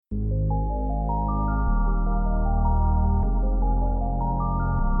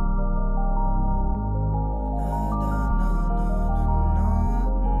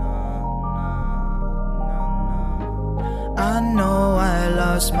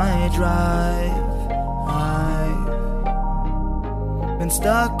lost my drive. I've been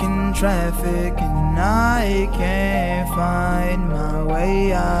stuck in traffic and I can't find my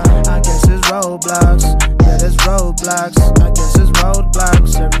way out. I guess it's roadblocks. Yeah, there's roadblocks. I guess it's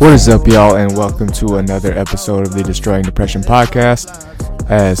roadblocks. What is up, y'all, and welcome to another episode of the Destroying Depression podcast.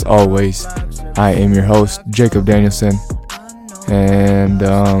 As always, I am your host, Jacob Danielson, and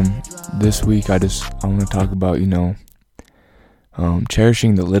this week I want to talk about,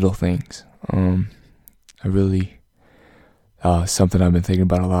 cherishing the little things. Something I've been thinking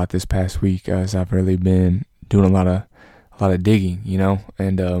about a lot this past week, as I've really been doing a lot of digging,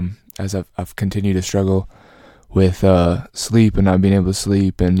 and as I've continued to struggle with sleep and not being able to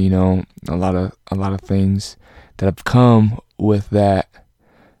sleep, and a lot of things that have come with that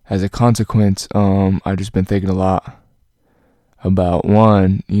as a consequence. I've just been thinking a lot about,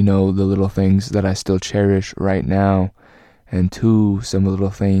 one, the little things that I still cherish right now, and two, some of the little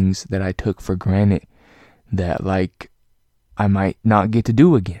things that I took for granted that I might not get to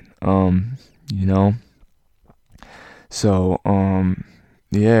do again. So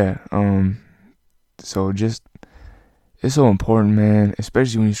just, it's so important, man,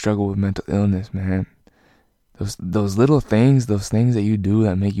 especially when you struggle with mental illness, man. Those little things, those things that you do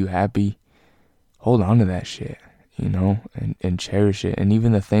that make you happy, hold on to that shit, and cherish it. And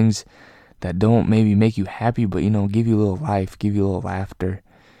even the things that don't maybe make you happy, but, give you a little life, give you a little laughter,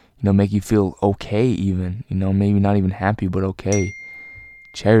 make you feel okay even, maybe not even happy, but okay.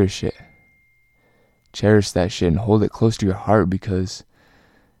 Cherish it. Cherish that shit and hold it close to your heart, because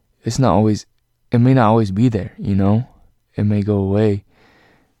it may not always be there, it may go away,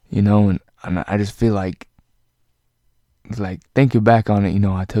 and I just feel like thinking back on it,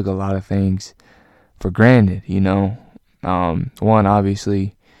 I took a lot of things for granted, one,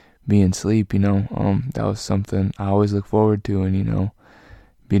 obviously, being sleep, that was something I always look forward to, and,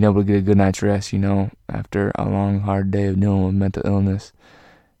 being able to get a good night's rest, after a long, hard day of dealing with mental illness.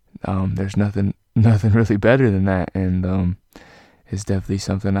 There's nothing really better than that, and, it's definitely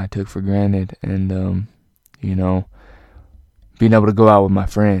something I took for granted, and, being able to go out with my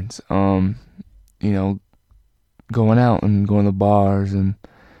friends, going out and going to bars and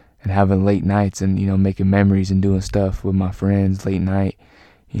having late nights and, making memories and doing stuff with my friends late night,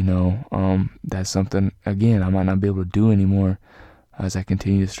 that's something, again, I might not be able to do anymore as I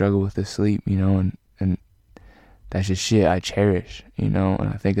continue to struggle with this sleep, and that's just shit I cherish, and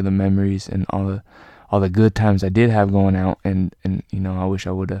I think of the memories and all the good times I did have going out, and I wish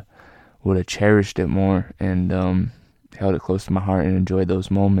I would have cherished it more, and held it close to my heart and enjoyed those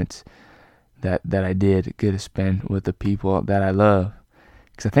moments that I did get to spend with the people that I love.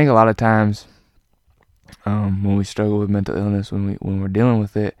 Because I think a lot of times, when we struggle with mental illness, when we're dealing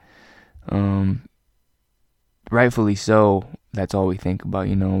with it, rightfully so, that's all we think about.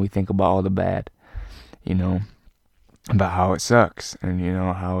 We think about all the bad, about how it sucks, and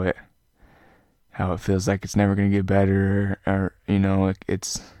how it feels like it's never gonna get better, or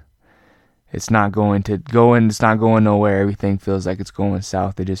it's not going to go, and it's not going nowhere. Everything feels like it's going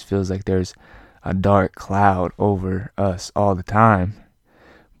south. It just feels like there's a dark cloud over us all the time.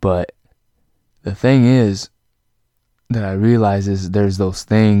 But the thing is that I realize is there's those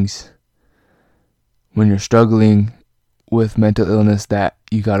things when you're struggling with mental illness that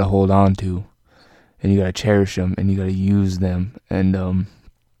you gotta hold on to, and you gotta cherish them, and you gotta use them, and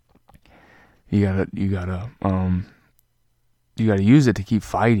you gotta use it to keep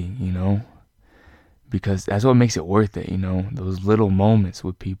fighting, because that's what makes it worth it, those little moments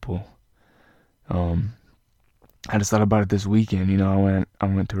with people. I just thought about it this weekend. I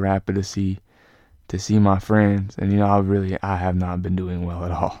went to Rapid to see my friends, and I have not been doing well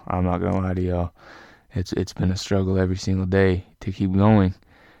at all. I'm not gonna lie to y'all. It's been a struggle every single day to keep going,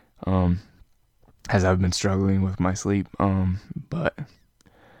 as I've been struggling with my sleep. But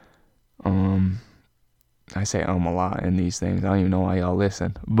I say a lot in these things. I don't even know why y'all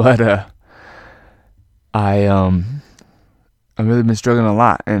listen, but I've really been struggling a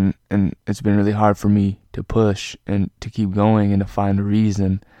lot, and it's been really hard for me to push and to keep going and to find a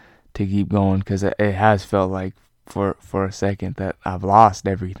reason to keep going, because it has felt like for a second that I've lost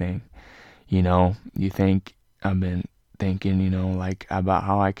everything. You think I've been thinking, about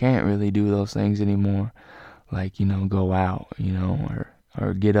how I can't really do those things anymore, go out,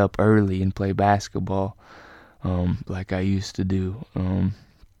 or get up early and play basketball, like I used to do.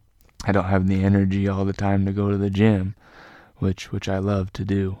 I don't have the energy all the time to go to the gym, which I love to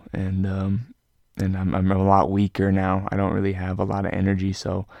do, and I'm a lot weaker now. I don't really have a lot of energy,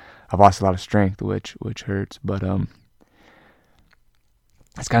 so I've lost a lot of strength, which hurts. But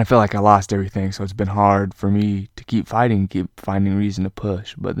it's kind of felt like I lost everything. So it's been hard for me to keep fighting, keep finding reason to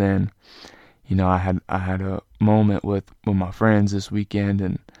push. But then, I had a moment with my friends this weekend,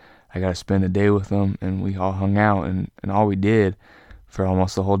 and I got to spend a day with them, and we all hung out, and all we did for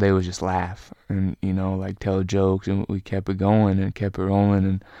almost the whole day was just laugh and, like tell jokes, and we kept it going and kept it rolling,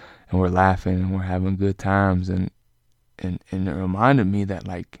 and we're laughing and we're having good times, and it reminded me that,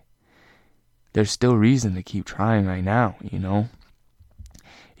 like, there's still reason to keep trying right now,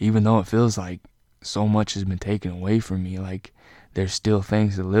 even though it feels like so much has been taken away from me. Like, there's still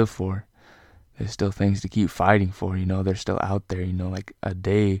things to live for. There's still things to keep fighting for, they're still out there, like a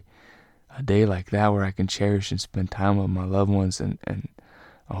day like that where I can cherish and spend time with my loved ones, and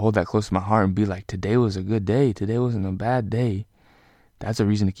I hold that close to my heart and be like, today was a good day. Today wasn't a bad day. That's a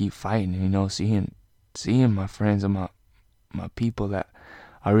reason to keep fighting, seeing my friends and my people that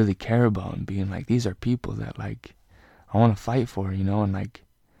I really care about, and being like, these are people that, like, I want to fight for, and, like,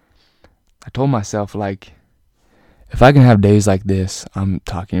 I told myself, like, if I can have days like this, I'm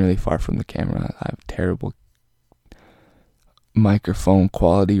talking really far from the camera. I have terrible microphone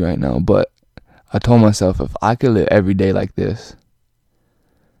quality right now, but I told myself, if I could live every day like this,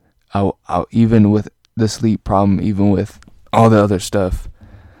 I'll even with the sleep problem, even with all the other stuff,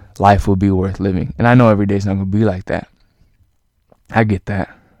 life will be worth living. And I know every day's not gonna be like that. I get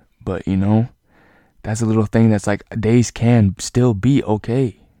that, but that's a little thing that's like, days can still be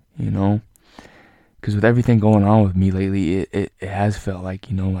okay, because with everything going on with me lately, it has felt like,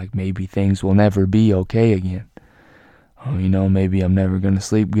 like maybe things will never be okay again. Maybe I'm never going to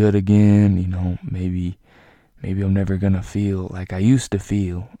sleep good again, maybe I'm never going to feel like I used to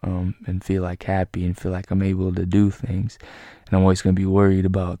feel, and feel like happy and feel like I'm able to do things. And I'm always going to be worried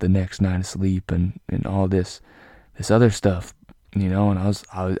about the next night of sleep and all this other stuff, and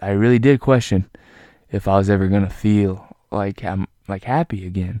I really did question if I was ever going to feel like I'm like happy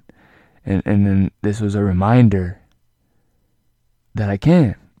again. And then this was a reminder that I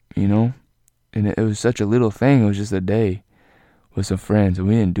can, and it was such a little thing. It was just a day with some friends, and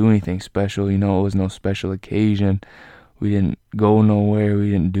we didn't do anything special. It was no special occasion. We didn't go nowhere. We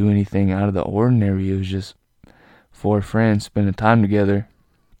didn't do anything out of the ordinary. It was just 4 friends spending time together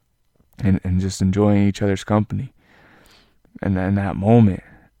and just enjoying each other's company. And in that moment,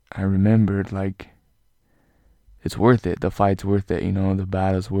 I remembered, like, it's worth it. The fight's worth it. The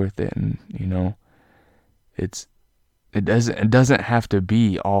battle's worth it, and it doesn't have to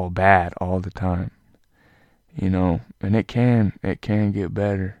be all bad all the time, and it can get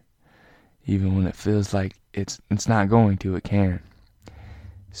better, even when it feels like it's not going to. It can.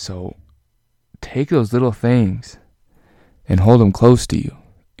 So take those little things and hold them close to you.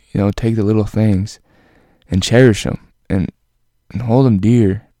 Take the little things and cherish them and hold them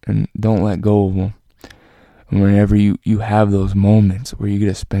dear, and don't let go of them. And whenever you have those moments where you get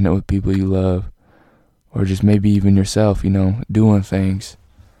to spend it with people you love, or just maybe even yourself, doing things,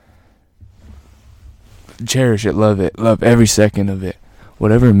 cherish it, love every second of it.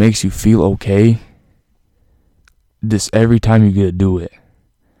 Whatever makes you feel okay, just every time you get to do it,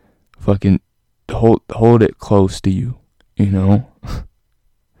 fucking hold it close to you,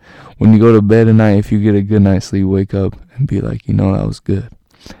 When you go to bed at night, if you get a good night's sleep, wake up and be like, that was good.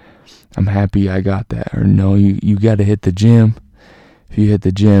 I'm happy I got that. Or you got to hit the gym. If you hit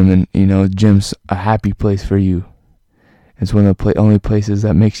the gym, and gym's a happy place for you. It's one of the only places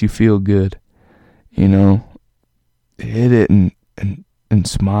that makes you feel good. Hit it and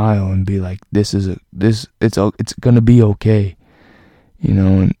smile and be like, it's gonna be okay.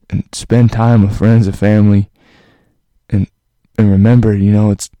 And spend time with friends and family, and remember,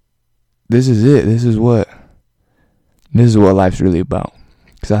 this is it. This is what life's really about.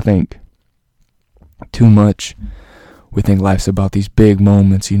 Because I think too much, we think life's about these big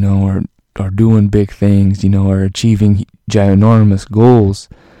moments, or doing big things, or achieving ginormous goals.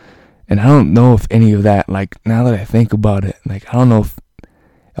 And I don't know if any of that, like, now that I think about it, like, I don't know if,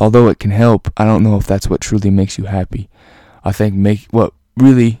 although it can help, I don't know if that's what truly makes you happy. I think what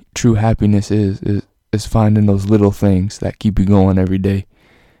really true happiness is finding those little things that keep you going every day,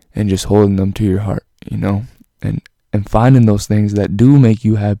 and just holding them to your heart, and finding those things that do make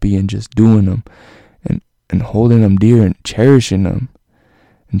you happy, and just doing them, and holding them dear, and cherishing them,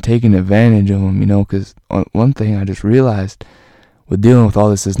 and taking advantage of them, because one thing I just realized with dealing with all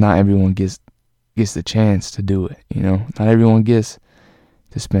this is not everyone gets the chance to do it, Not everyone gets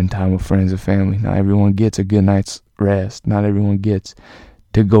to spend time with friends and family. Not everyone gets a good night's rest. Not everyone gets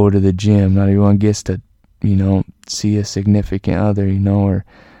to go to the gym. Not everyone gets to, see a significant other, or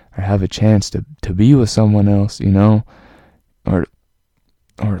have a chance to be with someone else, or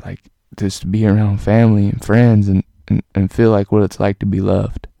like just be around family and friends and and feel like what it's like to be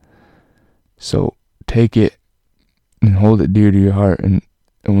loved. So take it and hold it dear to your heart, and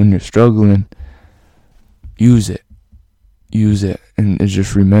when you're struggling, use it, and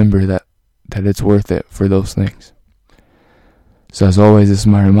just remember that it's worth it for those things. So as always, this is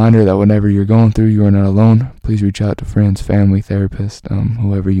my reminder that whatever you're going through, you are not alone. Please reach out to friends, family, therapists,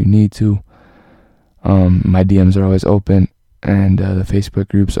 whoever you need to. My DMs are always open, and the Facebook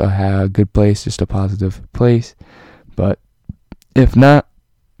groups are a good place, just a positive place. But if not,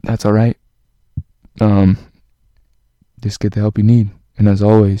 that's all right. Just get the help you need. And as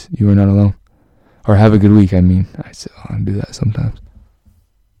always, you are not alone. Or have a good week, I do that sometimes.